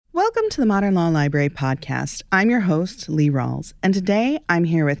to the Modern Law Library podcast. I'm your host, Lee Rawls, and today I'm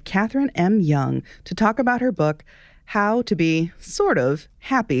here with Catherine M. Young to talk about her book, How to Be Sort of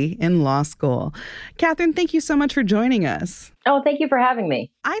Happy in Law School. Catherine, thank you so much for joining us. Oh, thank you for having me.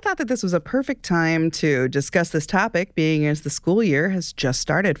 I thought that this was a perfect time to discuss this topic, being as the school year has just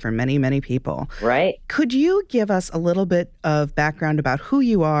started for many, many people. Right. Could you give us a little bit of background about who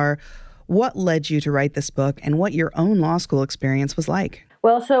you are, what led you to write this book, and what your own law school experience was like?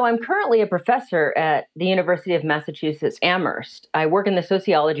 Well, so I'm currently a professor at the University of Massachusetts Amherst. I work in the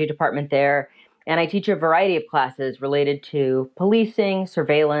sociology department there, and I teach a variety of classes related to policing,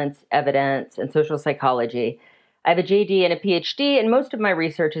 surveillance, evidence, and social psychology. I have a JD and a PhD, and most of my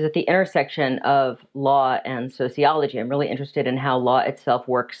research is at the intersection of law and sociology. I'm really interested in how law itself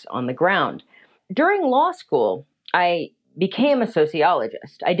works on the ground. During law school, I became a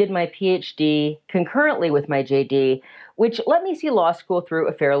sociologist. I did my PhD concurrently with my JD, which let me see law school through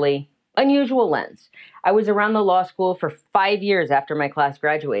a fairly unusual lens. I was around the law school for 5 years after my class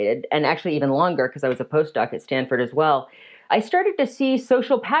graduated, and actually even longer because I was a postdoc at Stanford as well. I started to see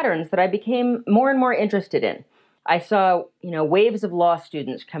social patterns that I became more and more interested in. I saw, waves of law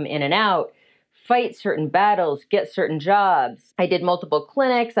students come in and out, fight certain battles, get certain jobs. I did multiple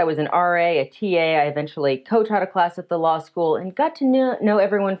clinics. I was an RA, a TA. I eventually co-taught a class at the law school and got to know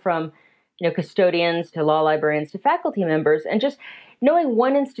everyone from, custodians to law librarians to faculty members. And just knowing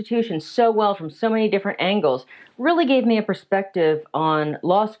one institution so well from so many different angles really gave me a perspective on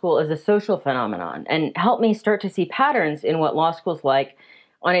law school as a social phenomenon and helped me start to see patterns in what law school's like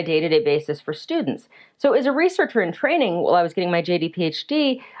on a day-to-day basis for students. So as a researcher in training, while I was getting my JD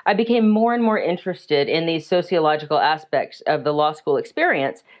PhD, I became more and more interested in these sociological aspects of the law school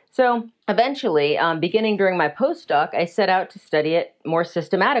experience. So eventually, beginning during my postdoc, I set out to study it more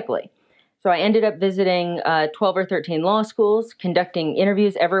systematically. So I ended up visiting 12 or 13 law schools, conducting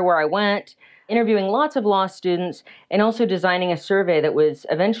interviews everywhere I went, interviewing lots of law students, and also designing a survey that was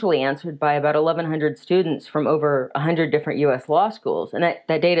eventually answered by about 1,100 students from over 100 different U.S. law schools. And that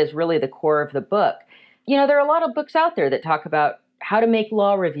data is really the core of the book. There are a lot of books out there that talk about how to make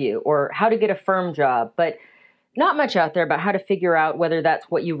law review or how to get a firm job, but not much out there about how to figure out whether that's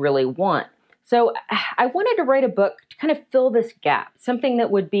what you really want. So I wanted to write a book to kind of fill this gap, something that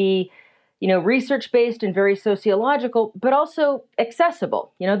would be research-based and very sociological, but also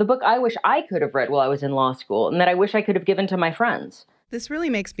accessible. The book I wish I could have read while I was in law school and that I wish I could have given to my friends. This really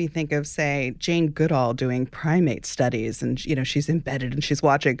makes me think of, say, Jane Goodall doing primate studies, and, she's embedded and she's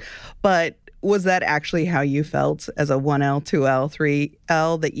watching. But was that actually how you felt as a 1L, 2L,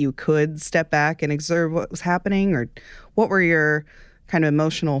 3L, that you could step back and observe what was happening? Or what were your kind of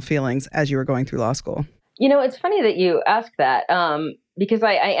emotional feelings as you were going through law school? It's funny that you ask that. Because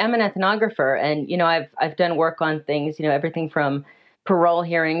I am an ethnographer and, I've done work on things, everything from parole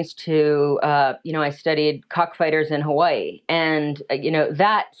hearings to, I studied cockfighters in Hawaii. And,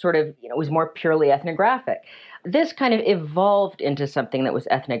 that sort of, was more purely ethnographic. This kind of evolved into something that was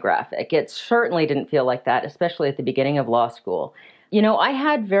ethnographic. It certainly didn't feel like that, especially at the beginning of law school. I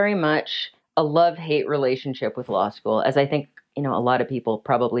had very much a love-hate relationship with law school, as I think, a lot of people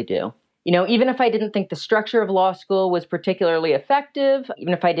probably do. Even if I didn't think the structure of law school was particularly effective,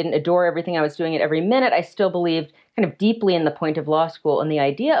 even if I didn't adore everything I was doing at every minute, I still believed kind of deeply in the point of law school and the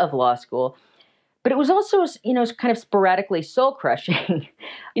idea of law school. But it was also, kind of sporadically soul-crushing.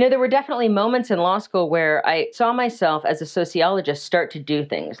 There were definitely moments in law school where I saw myself as a sociologist start to do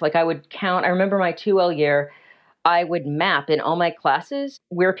things. Like I would count, I remember my 2L year, I would map in all my classes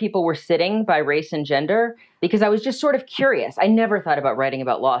where people were sitting by race and gender because I was just sort of curious. I never thought about writing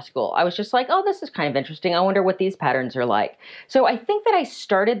about law school. I was just like, oh, this is kind of interesting. I wonder what these patterns are like. So I think that I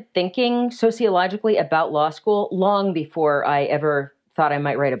started thinking sociologically about law school long before I ever thought I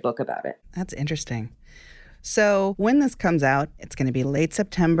might write a book about it. That's interesting. So when this comes out, it's going to be late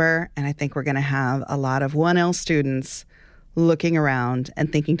September, and I think we're going to have a lot of 1L students looking around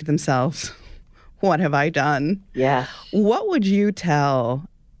and thinking to themselves, what have I done? Yeah. What would you tell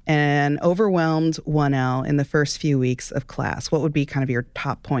an overwhelmed 1L in the first few weeks of class? What would be kind of your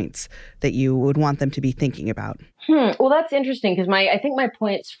top points that you would want them to be thinking about? Well, that's interesting because I think my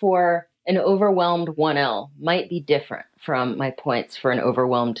points for an overwhelmed 1L might be different from my points for an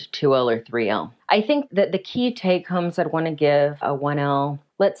overwhelmed 2L or 3L. I think that the key take-homes I'd want to give a 1L,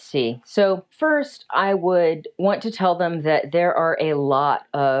 let's see. So first, I would want to tell them that there are a lot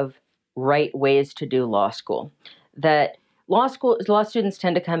of right ways to do law school. That law students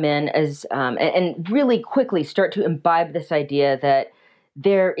tend to come in as and really quickly start to imbibe this idea that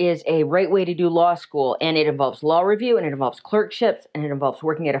there is a right way to do law school, and it involves law review, and it involves clerkships, and it involves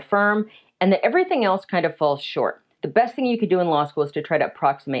working at a firm, and that everything else kind of falls short. the best thing you could do in law school is to try to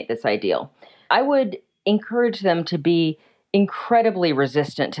approximate this ideal. I would encourage them to be incredibly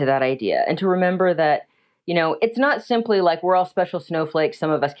resistant to that idea and to remember that, it's not simply like we're all special snowflakes,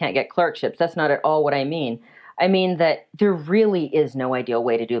 some of us can't get clerkships. That's not at all what I mean. I mean that there really is no ideal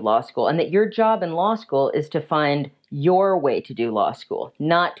way to do law school, and that your job in law school is to find your way to do law school,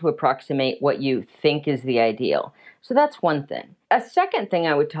 not to approximate what you think is the ideal. So that's one thing. A second thing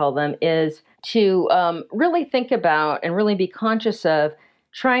I would tell them is to really think about and really be conscious of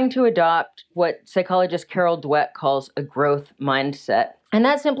trying to adopt what psychologist Carol Dweck calls a growth mindset. And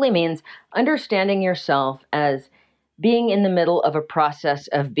that simply means understanding yourself as being in the middle of a process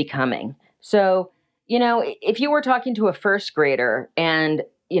of becoming. So, if you were talking to a first grader and,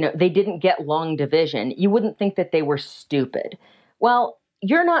 they didn't get long division, you wouldn't think that they were stupid. Well,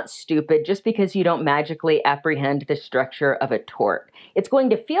 you're not stupid just because you don't magically apprehend the structure of a tort. It's going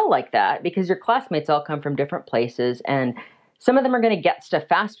to feel like that because your classmates all come from different places, and some of them are going to get stuff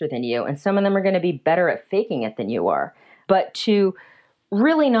faster than you, and some of them are going to be better at faking it than you are. But to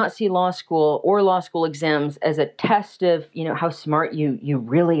really not see law school or law school exams as a test of, how smart you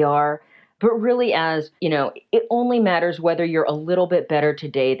really are, but really as, it only matters whether you're a little bit better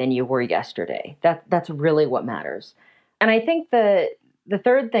today than you were yesterday. That's really what matters. And I think the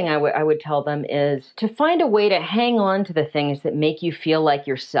third thing I would tell them is to find a way to hang on to the things that make you feel like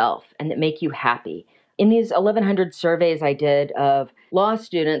yourself and that make you happy. In these 1,100 surveys I did of law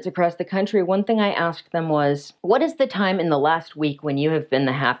students across the country, one thing I asked them was, what is the time in the last week when you have been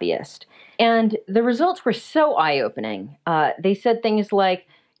the happiest? And the results were so eye-opening. They said things like,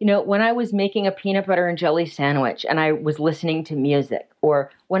 when I was making a peanut butter and jelly sandwich and I was listening to music,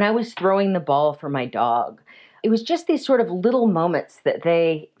 or when I was throwing the ball for my dog. It was just these sort of little moments that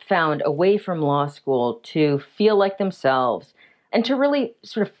they found away from law school to feel like themselves and to really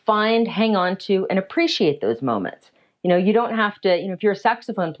sort of hang on to, and appreciate those moments. You don't have to, if you're a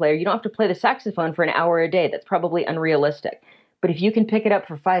saxophone player, you don't have to play the saxophone for an hour a day. That's probably unrealistic. But if you can pick it up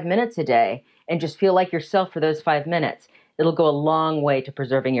for 5 minutes a day and just feel like yourself for those 5 minutes, it'll go a long way to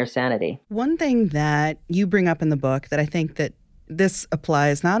preserving your sanity. One thing that you bring up in the book that I think that this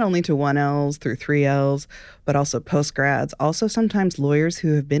applies not only to 1Ls through 3Ls, but also postgrads, also sometimes lawyers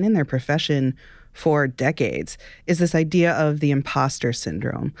who have been in their profession for decades, is this idea of the imposter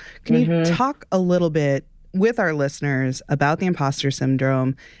syndrome. Can you talk a little bit with our listeners about the imposter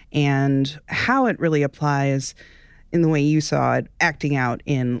syndrome and how it really applies in the way you saw it acting out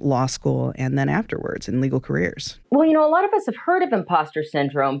in law school and then afterwards in legal careers? Well, a lot of us have heard of imposter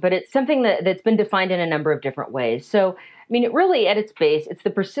syndrome, but it's something that's been defined in a number of different ways. So, it really, at its base, it's the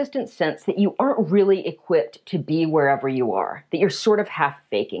persistent sense that you aren't really equipped to be wherever you are, that you're sort of half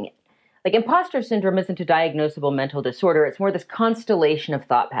faking it. Like, imposter syndrome isn't a diagnosable mental disorder. It's more this constellation of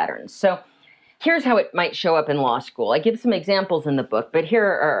thought patterns. So here's how it might show up in law school. I give some examples in the book, but here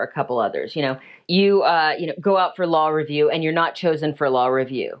are a couple others. You go out for law review and you're not chosen for law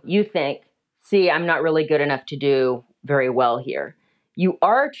review. You think, see, I'm not really good enough to do very well here. You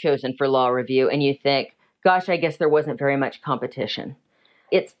are chosen for law review and you think, gosh, I guess there wasn't very much competition.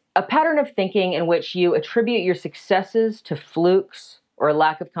 It's a pattern of thinking in which you attribute your successes to flukes or a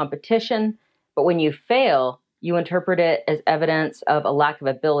lack of competition, but when you fail, you interpret it as evidence of a lack of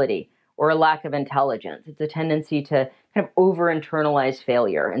ability or a lack of intelligence. It's a tendency to kind of over-internalize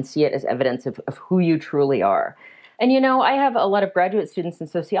failure and see it as evidence of who you truly are. And, I have a lot of graduate students in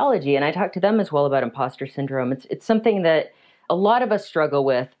sociology, and I talk to them as well about imposter syndrome. It's something that a lot of us struggle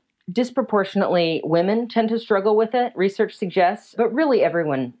with. Disproportionately, women tend to struggle with it, research suggests, but really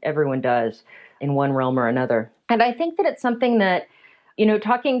everyone does in one realm or another. And I think that it's something that,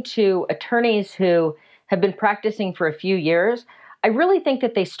 talking to attorneys who have been practicing for a few years, I really think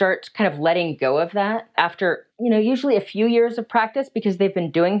that they start kind of letting go of that after, usually a few years of practice, because they've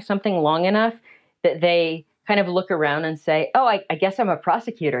been doing something long enough that they kind of look around and say, oh, I guess I'm a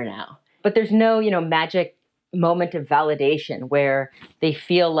prosecutor now. But there's no, magic moment of validation where they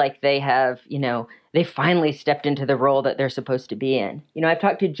feel like they have, they finally stepped into the role that they're supposed to be in. I've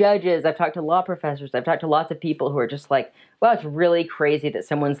talked to judges, I've talked to law professors, I've talked to lots of people who are just like, wow, it's really crazy that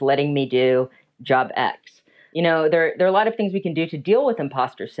someone's letting me do job X. There are a lot of things we can do to deal with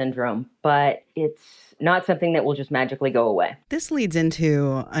imposter syndrome, but it's not something that will just magically go away. This leads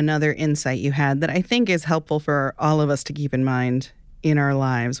into another insight you had that I think is helpful for all of us to keep in mind in our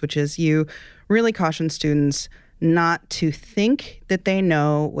lives, which is you really caution students not to think that they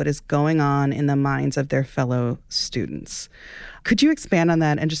know what is going on in the minds of their fellow students. Could you expand on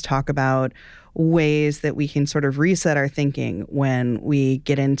that and just talk about ways that we can sort of reset our thinking when we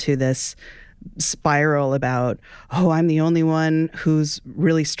get into this spiral about, oh, I'm the only one who's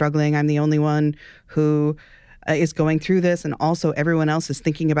really struggling. I'm the only one who is going through this, and also everyone else is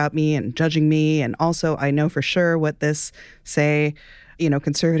thinking about me and judging me, and also I know for sure what this, say,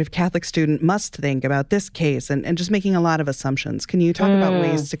 conservative Catholic student must think about this case, and just making a lot of assumptions. Can you talk about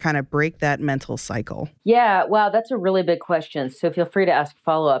ways to kind of break that mental cycle? Yeah, wow, that's a really big question. So feel free to ask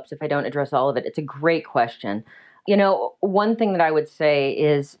follow-ups if I don't address all of it. It's a great question. One thing that I would say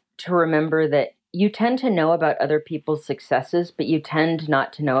is to remember that you tend to know about other people's successes, but you tend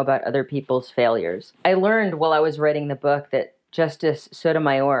not to know about other people's failures. I learned while I was writing the book that Justice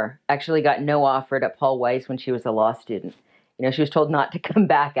Sotomayor actually got no offer at Paul Weiss when she was a law student. She was told not to come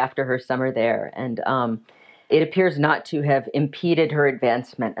back after her summer there. And it appears not to have impeded her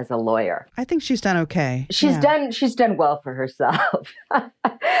advancement as a lawyer. I think she's done okay. She's done well for herself.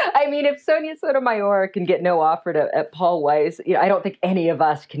 I mean, if Sonia Sotomayor can get no offer at Paul Weiss, I don't think any of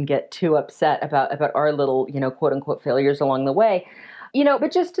us can get too upset about our little, quote unquote failures along the way.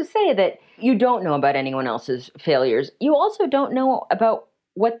 But just to say that you don't know about anyone else's failures, you also don't know about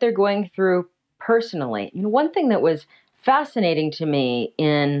what they're going through personally. One thing that was fascinating to me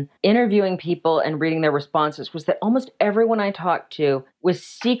in interviewing people and reading their responses was that almost everyone I talked to was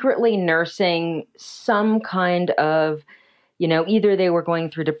secretly nursing some kind of, either they were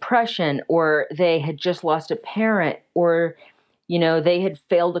going through depression, or they had just lost a parent, or, they had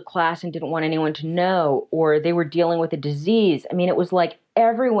failed a class and didn't want anyone to know, or they were dealing with a disease. I mean, it was like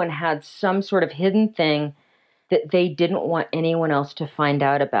everyone had some sort of hidden thing that they didn't want anyone else to find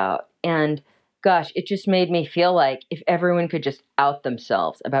out about. And gosh, it just made me feel like if everyone could just out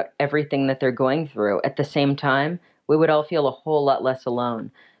themselves about everything that they're going through at the same time, we would all feel a whole lot less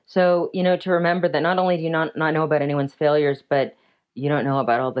alone. So, to remember that not only do you not know about anyone's failures, but you don't know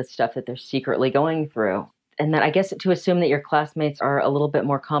about all the stuff that they're secretly going through. And that I guess to assume that your classmates are a little bit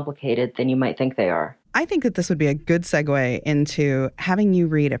more complicated than you might think they are. I think that this would be a good segue into having you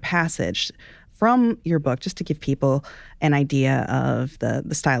read a passage from your book, just to give people an idea of the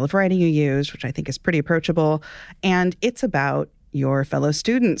style of writing you use, which I think is pretty approachable. And it's about your fellow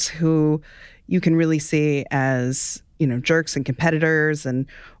students who you can really see as, jerks and competitors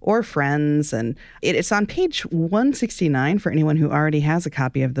or friends. And it's on page 169 for anyone who already has a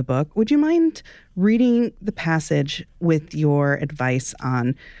copy of the book. Would you mind reading the passage with your advice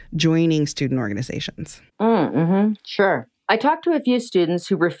on joining student organizations? Sure. I talked to a few students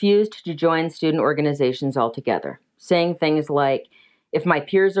who refused to join student organizations altogether, saying things like, if my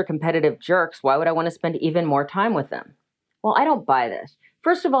peers are competitive jerks, why would I want to spend even more time with them? Well, I don't buy this.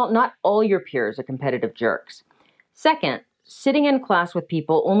 First of all, not all your peers are competitive jerks. Second, sitting in class with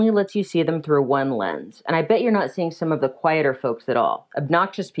people only lets you see them through one lens, and I bet you're not seeing some of the quieter folks at all.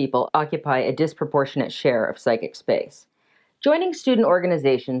 Obnoxious people occupy a disproportionate share of psychic space. Joining student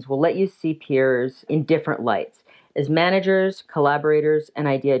organizations will let you see peers in different lights, as managers, collaborators, and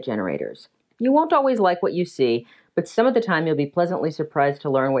idea generators. You won't always like what you see, but some of the time you'll be pleasantly surprised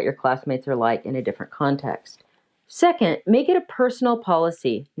to learn what your classmates are like in a different context. Second, make it a personal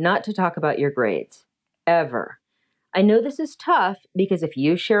policy not to talk about your grades. Ever. I know this is tough because if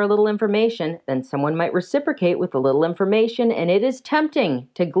you share a little information, then someone might reciprocate with a little information, and it is tempting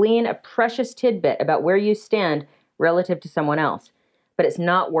to glean a precious tidbit about where you stand relative to someone else. But it's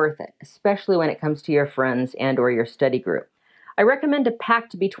not worth it, especially when it comes to your friends and or your study group. I recommend a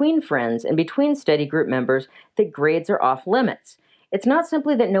pact between friends and between study group members that grades are off limits. It's not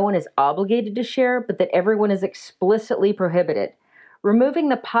simply that no one is obligated to share, but that everyone is explicitly prohibited. Removing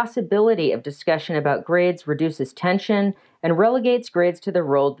the possibility of discussion about grades reduces tension and relegates grades to the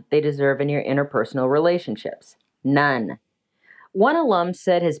role that they deserve in your interpersonal relationships. None. One alum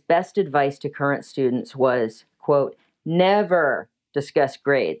said his best advice to current students was, quote, never discuss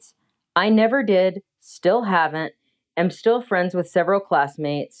grades. I never did, still haven't, am still friends with several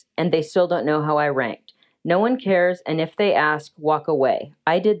classmates, and they still don't know how I ranked. No one cares, and if they ask, walk away.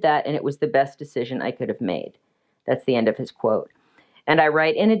 I did that, and it was the best decision I could have made. That's the end of his quote. And I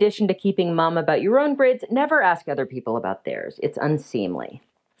write, in addition to keeping mum about your own grades, never ask other people about theirs. It's unseemly.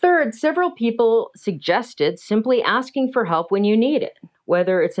 Third, several people suggested simply asking for help when you need it,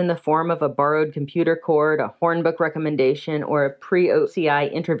 whether it's in the form of a borrowed computer cord, a hornbook recommendation, or a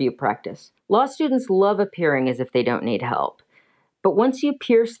pre-OCI interview practice. Law students love appearing as if they don't need help. But once you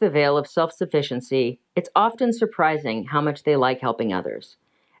pierce the veil of self-sufficiency, it's often surprising how much they like helping others.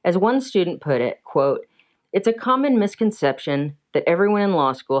 As one student put it, quote, it's a common misconception that everyone in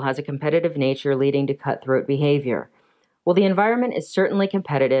law school has a competitive nature leading to cutthroat behavior. While the environment is certainly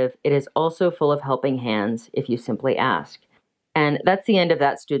competitive, it is also full of helping hands if you simply ask. And that's the end of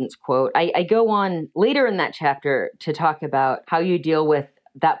that student's quote. I go on later in that chapter to talk about how you deal with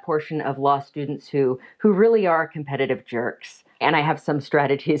that portion of law students who really are competitive jerks. And I have some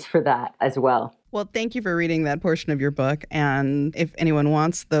strategies for that as well. Well, thank you for reading that portion of your book. And if anyone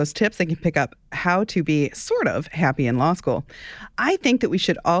wants those tips, they can pick up How to Be Sort of Happy in Law School. I think that we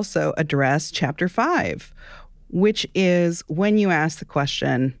should also address Chapter 5, which is when you ask the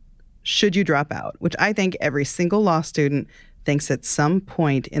question, should you drop out? Which I think every single law student thinks at some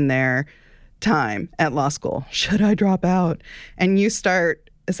point in their time at law school, should I drop out? And you start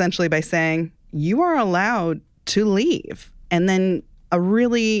essentially by saying, you are allowed to leave. And then a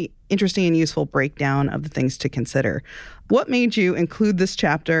really interesting and useful breakdown of the things to consider. What made you include this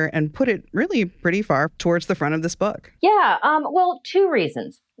chapter and put it really pretty far towards the front of this book? Yeah, well, two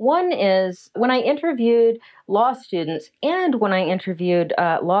reasons. One is when I interviewed law students and when I interviewed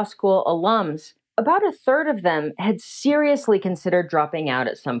law school alums, about a third of them had seriously considered dropping out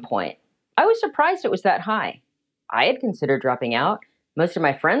at some point. I was surprised it was that high. I had considered dropping out. Most of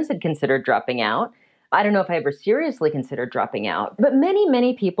my friends had considered dropping out. I don't know if I ever seriously considered dropping out, but many,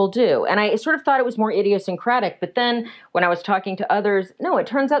 many people do. And I sort of thought it was more idiosyncratic. But then when I was talking to others, no, it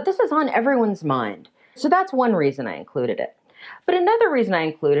turns out this is on everyone's mind. So that's one reason I included it. But another reason I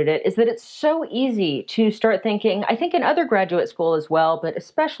included it is that it's so easy to start thinking, I think in other graduate school as well, but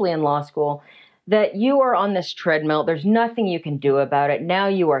especially in law school, that you are on this treadmill. There's nothing you can do about it. Now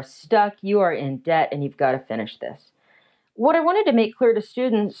you are stuck, you are in debt, and you've got to finish this. What I wanted to make clear to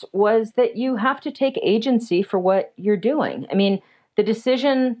students was that you have to take agency for what you're doing. I mean, the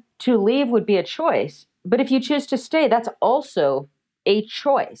decision to leave would be a choice, but if you choose to stay, that's also a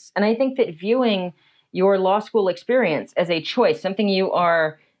choice. And I think that viewing your law school experience as a choice, something you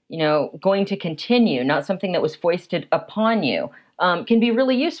are, going to continue, not something that was foisted upon you, can be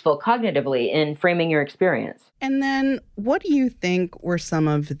really useful cognitively in framing your experience. And then what do you think were some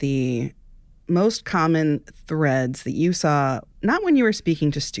of the most common threads that you saw, not when you were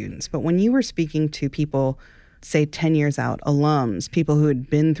speaking to students, but when you were speaking to people, say 10 years out, alums, people who had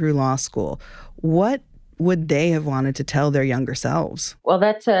been through law school? What would they have wanted to tell their younger selves? Well,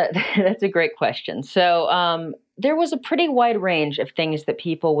 that's a great question. So there was a pretty wide range of things that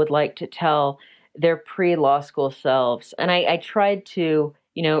people would like to tell their pre-law school selves. And I tried to,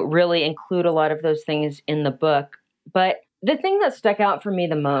 really include a lot of those things in the book. But the thing that stuck out for me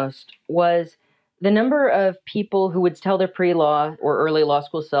the most was the number of people who would tell their pre-law or early law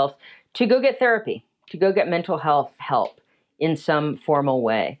school selves to go get therapy, to go get mental health help in some formal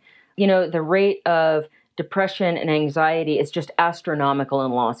way. The rate of depression and anxiety is just astronomical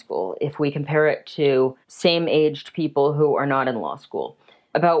in law school if we compare it to same-aged people who are not in law school.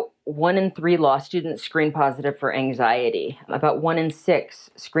 About 1 in 3 law students screen positive for anxiety. About 1 in 6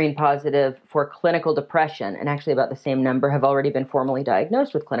 screen positive for clinical depression. And actually about the same number have already been formally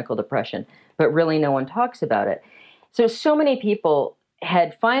diagnosed with clinical depression, but really no one talks about it. So many people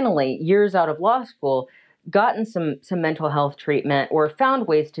had finally, years out of law school, gotten some mental health treatment or found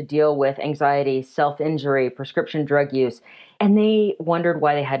ways to deal with anxiety, self-injury, prescription drug use, and they wondered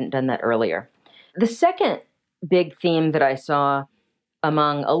why they hadn't done that earlier. The second big theme that I saw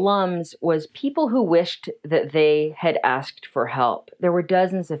among alums was people who wished that they had asked for help. There were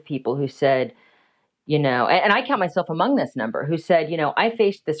dozens of people who said, and I count myself among this number, who said, I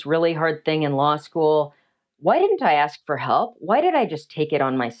faced this really hard thing in law school. Why didn't I ask for help? Why did I just take it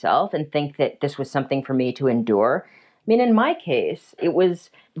on myself and think that this was something for me to endure? I mean, in my case, it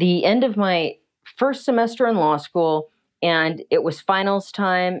was the end of my first semester in law school, and it was finals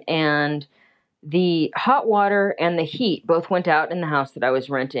time, and the hot water and the heat both went out in the house that I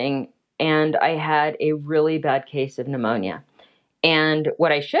was renting, and I had a really bad case of pneumonia. And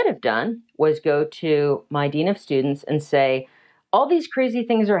what I should have done was go to my dean of students and say, all these crazy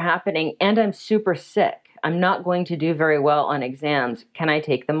things are happening, and I'm super sick. I'm not going to do very well on exams. Can I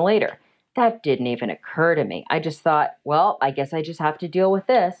take them later? That didn't even occur to me. I just thought, well, I guess I just have to deal with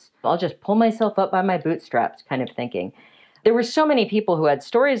this. I'll just pull myself up by my bootstraps kind of thinking. There were so many people who had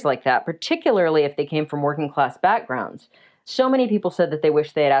stories like that, particularly if they came from working class backgrounds. So many people said that they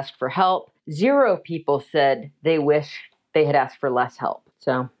wish they had asked for help. 0 people said they wish they had asked for less help.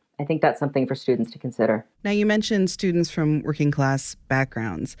 So I think that's something for students to consider. Now, you mentioned students from working class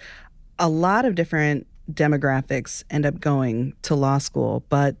backgrounds. A lot of different demographics end up going to law school,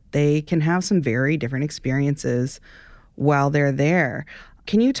 but they can have some very different experiences while they're there.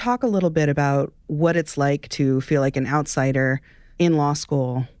 Can you talk a little bit about what it's like to feel like an outsider in law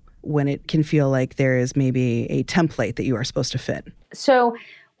school when it can feel like there is maybe a template that you are supposed to fit? So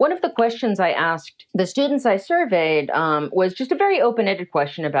one of the questions I asked the students I surveyed was just a very open-ended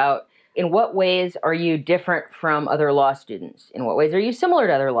question about in what ways are you different from other law students? In what ways are you similar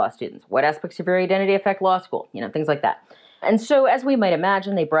to other law students? What aspects of your identity affect law school? Things like that. And so, as we might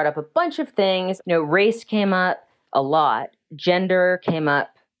imagine, they brought up a bunch of things. Race came up a lot. Gender came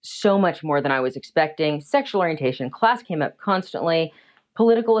up so much more than I was expecting. Sexual orientation, class came up constantly.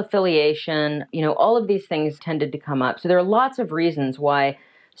 Political affiliation, all of these things tended to come up. So there are lots of reasons why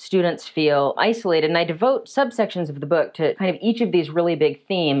students feel isolated. And I devote subsections of the book to kind of each of these really big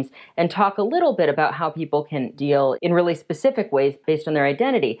themes and talk a little bit about how people can deal in really specific ways based on their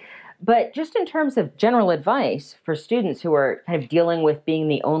identity. But just in terms of general advice for students who are kind of dealing with being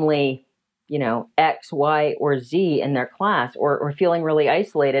the only, X, Y, or Z in their class or feeling really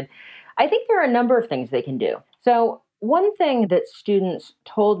isolated, I think there are a number of things they can do. So one thing that students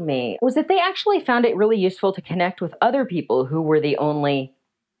told me was that they actually found it really useful to connect with other people who were the only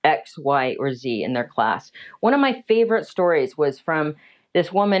X, Y, or Z in their class. One of my favorite stories was from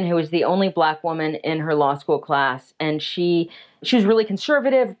this woman who was the only Black woman in her law school class. And she was really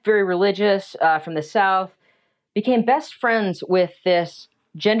conservative, very religious, from the South, became best friends with this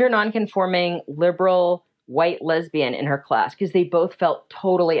gender nonconforming, liberal, white lesbian in her class because they both felt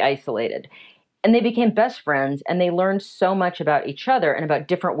totally isolated. And they became best friends, and they learned so much about each other and about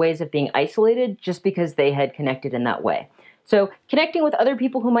different ways of being isolated just because they had connected in that way. So connecting with other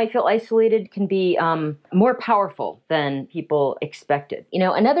people who might feel isolated can be more powerful than people expected.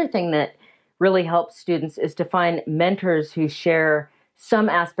 Another thing that really helps students is to find mentors who share some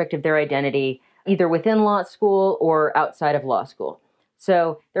aspect of their identity, either within law school or outside of law school.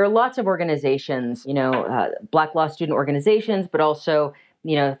 So there are lots of organizations, Black law student organizations, but also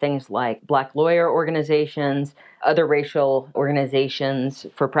things like Black lawyer organizations, other racial organizations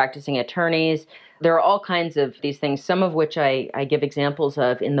for practicing attorneys. There are all kinds of these things, some of which I give examples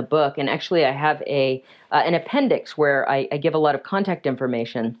of in the book. And actually, I have an appendix where I give a lot of contact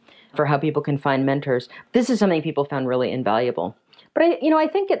information for how people can find mentors. This is something people found really invaluable. But I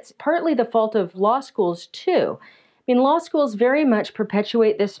think it's partly the fault of law schools, too. Law schools very much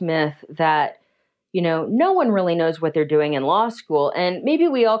perpetuate this myth that no one really knows what they're doing in law school. And maybe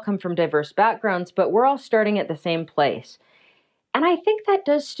we all come from diverse backgrounds, but we're all starting at the same place. And I think that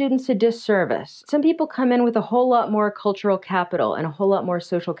does students a disservice. Some people come in with a whole lot more cultural capital and a whole lot more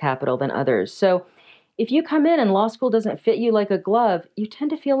social capital than others. So if you come in and law school doesn't fit you like a glove, you tend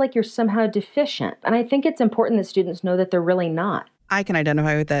to feel like you're somehow deficient. And I think it's important that students know that they're really not. I can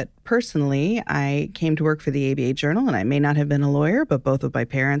identify with that personally. I came to work for the ABA Journal, and I may not have been a lawyer, but both of my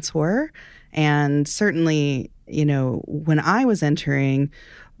parents were. And certainly, when I was entering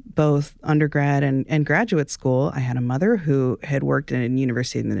both undergrad and graduate school, I had a mother who had worked in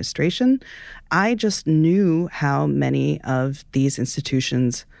university administration. I just knew how many of these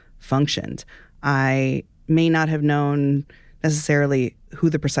institutions functioned. I may not have known necessarily who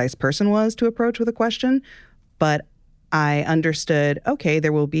the precise person was to approach with a question, but I understood, okay,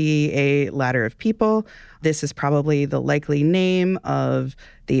 there will be a ladder of people. This is probably the likely name of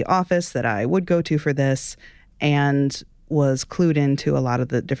the office that I would go to for this, and was clued into a lot of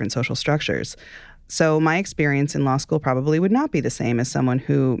the different social structures. So my experience in law school probably would not be the same as someone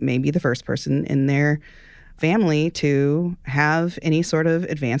who may be the first person in their family to have any sort of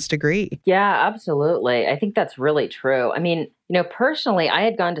advanced degree. Yeah, absolutely. I think that's really true. Personally, I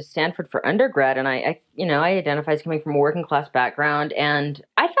had gone to Stanford for undergrad, and I identify as coming from a working class background, and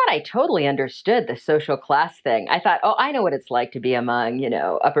I thought I totally understood the social class thing. I thought, I know what it's like to be among,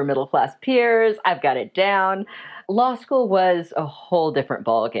 upper middle class peers. I've got it down. Law school was a whole different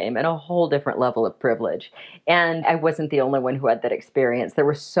ballgame and a whole different level of privilege. And I wasn't the only one who had that experience. There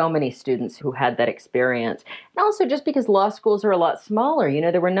were so many students who had that experience. And also just because law schools are a lot smaller,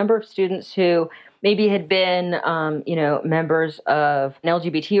 there were a number of students who maybe had been, members of an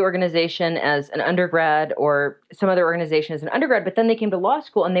LGBT organization as an undergrad or some other organization as an undergrad, but then they came to law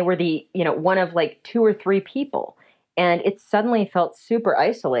school and they were one of like 2 or 3 people. And it suddenly felt super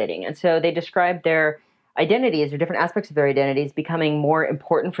isolating. And so they described their identities or different aspects of their identities becoming more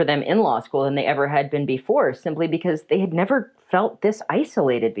important for them in law school than they ever had been before, simply because they had never felt this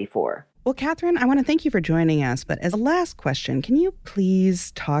isolated before. Well, Catherine, I want to thank you for joining us. But as a last question, can you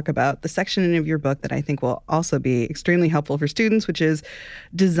please talk about the section of your book that I think will also be extremely helpful for students, which is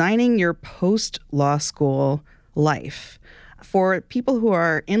designing your post-law school life? For people who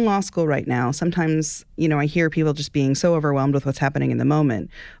are in law school right now, sometimes, I hear people just being so overwhelmed with what's happening in the moment.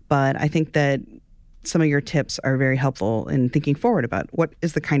 But I think that some of your tips are very helpful in thinking forward about what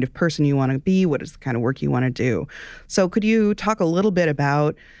is the kind of person you want to be, what is the kind of work you want to do. So could you talk a little bit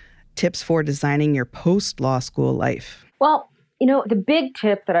about tips for designing your post-law school life? Well, the big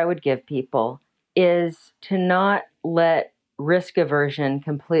tip that I would give people is to not let risk aversion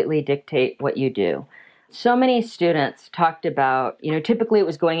completely dictate what you do. So many students talked about, typically it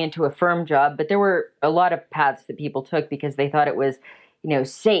was going into a firm job, but there were a lot of paths that people took because they thought it was,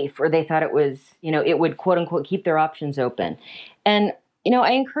 safe, or they thought it was, it would quote unquote keep their options open. And,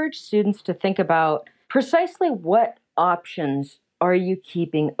 I encourage students to think about precisely what options are you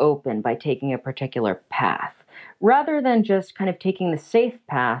keeping open by taking a particular path, rather than just kind of taking the safe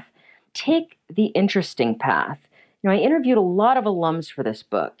path. Take the interesting path. I interviewed a lot of alums for this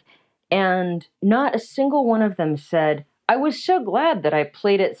book, and not a single one of them said, I was so glad that I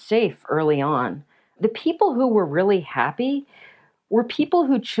played it safe early on. The people who were really happy were people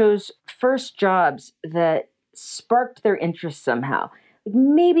who chose first jobs that sparked their interest somehow.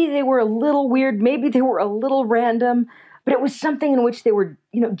 Maybe they were a little weird, maybe they were a little random, but it was something in which they were,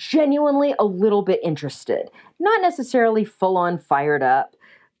 genuinely a little bit interested. Not necessarily full on fired up,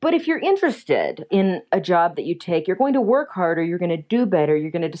 but if you're interested in a job that you take, you're going to work harder, you're going to do better,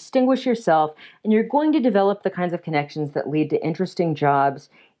 you're going to distinguish yourself, and you're going to develop the kinds of connections that lead to interesting jobs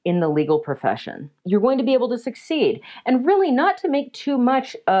in the legal profession. You're going to be able to succeed. And really not to make too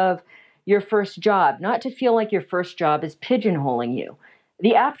much of your first job, not to feel like your first job is pigeonholing you.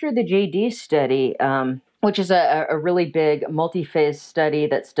 The After the JD study, which is a really big multi-phase study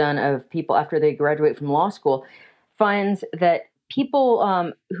that's done of people after they graduate from law school, finds that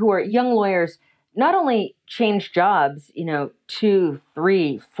people who are young lawyers not only change jobs, 2,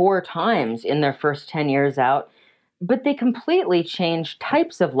 3, 4 times in their first 10 years out, but they completely change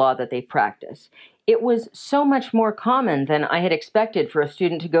types of law that they practice. It was so much more common than I had expected for a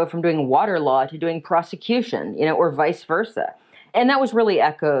student to go from doing water law to doing prosecution, or vice versa. And that was really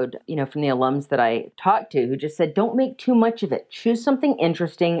echoed, from the alums that I talked to, who just said, don't make too much of it. Choose something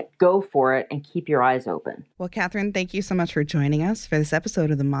interesting, go for it, and keep your eyes open. Well, Catherine, thank you so much for joining us for this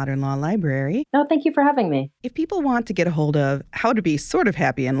episode of the Modern Law Library. No, thank you for having me. If people want to get a hold of how to be sort of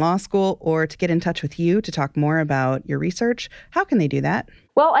happy in law school, or to get in touch with you to talk more about your research, how can they do that?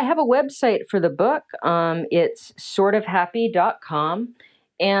 Well, I have a website for the book. It's sortofhappy.com.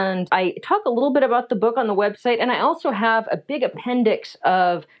 And I talk a little bit about the book on the website, and I also have a big appendix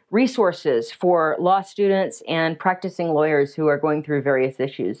of resources for law students and practicing lawyers who are going through various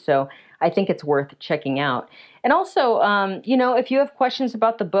issues. So I think it's worth checking out. And also, if you have questions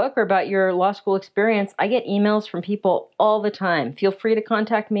about the book or about your law school experience, I get emails from people all the time. Feel free to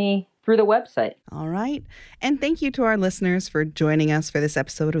contact me through the website. All right. And thank you to our listeners for joining us for this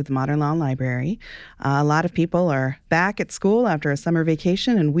episode of the Modern Law Library. A lot of people are back at school after a summer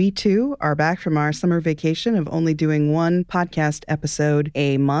vacation, and we too are back from our summer vacation of only doing one podcast episode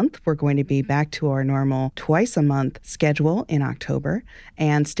a month. We're going to be back to our normal twice a month schedule in October.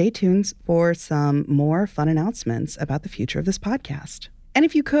 And stay tuned for some more fun announcements about the future of this podcast. And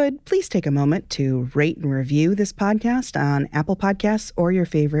if you could, please take a moment to rate and review this podcast on Apple Podcasts or your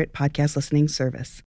favorite podcast listening service.